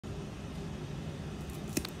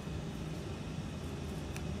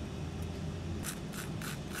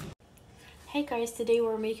Hey guys, today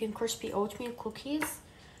we're making crispy oatmeal cookies.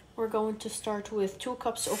 We're going to start with 2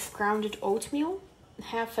 cups of grounded oatmeal,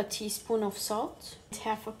 half a teaspoon of salt,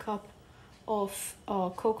 half a cup of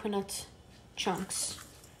coconut chunks.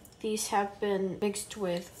 These have been mixed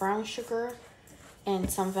with brown sugar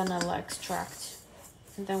and some vanilla extract.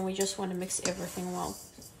 And then we just want to mix everything well.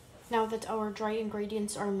 Now that our dry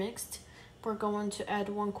ingredients are mixed, we're going to add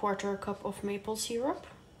 1/4 cup of maple syrup,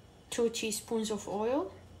 2 teaspoons of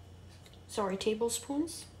oil,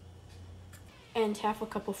 tablespoons, and half a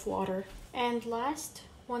cup of water. And last,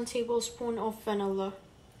 1 tablespoon of vanilla.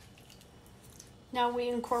 Now we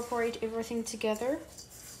incorporate everything together.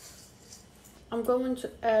 I'm going to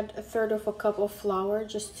add 1/3 cup of flour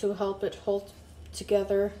just to help it hold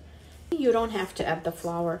together. You don't have to add the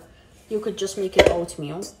flour. You could just make it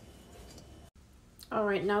oatmeal.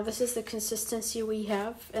 Alright, now this is the consistency we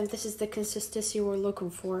have, and this is the consistency we're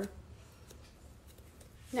looking for.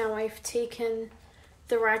 Now I've taken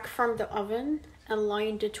the rack from the oven and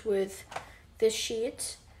lined it with this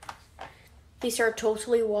sheet. These are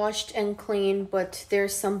totally washed and clean, but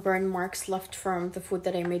there's some burn marks left from the food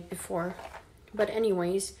that I made before. But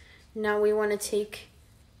anyways, now we want to take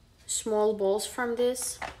small balls from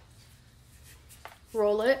this,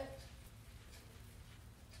 roll it.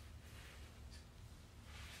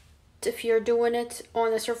 If you're doing it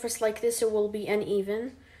on a surface like this, it will be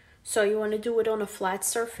uneven. So you want to do it on a flat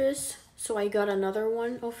surface. So I got another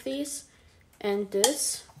one of these and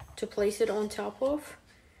this to place it on top of.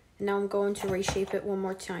 And now I'm going to reshape it one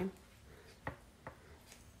more time.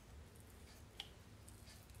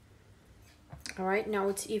 Alright, now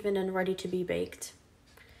it's even and ready to be baked.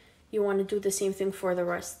 You want to do the same thing for the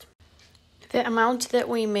rest. The amount that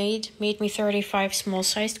we made me 35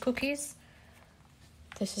 small-sized cookies.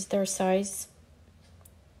 This is their size.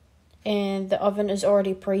 And the oven is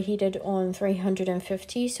already preheated on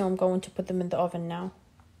 350, so I'm going to put them in the oven now.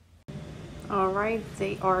 Alright,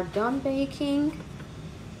 they are done baking.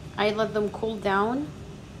 I let them cool down.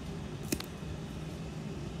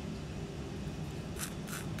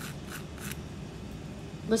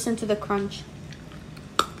 Listen to the crunch.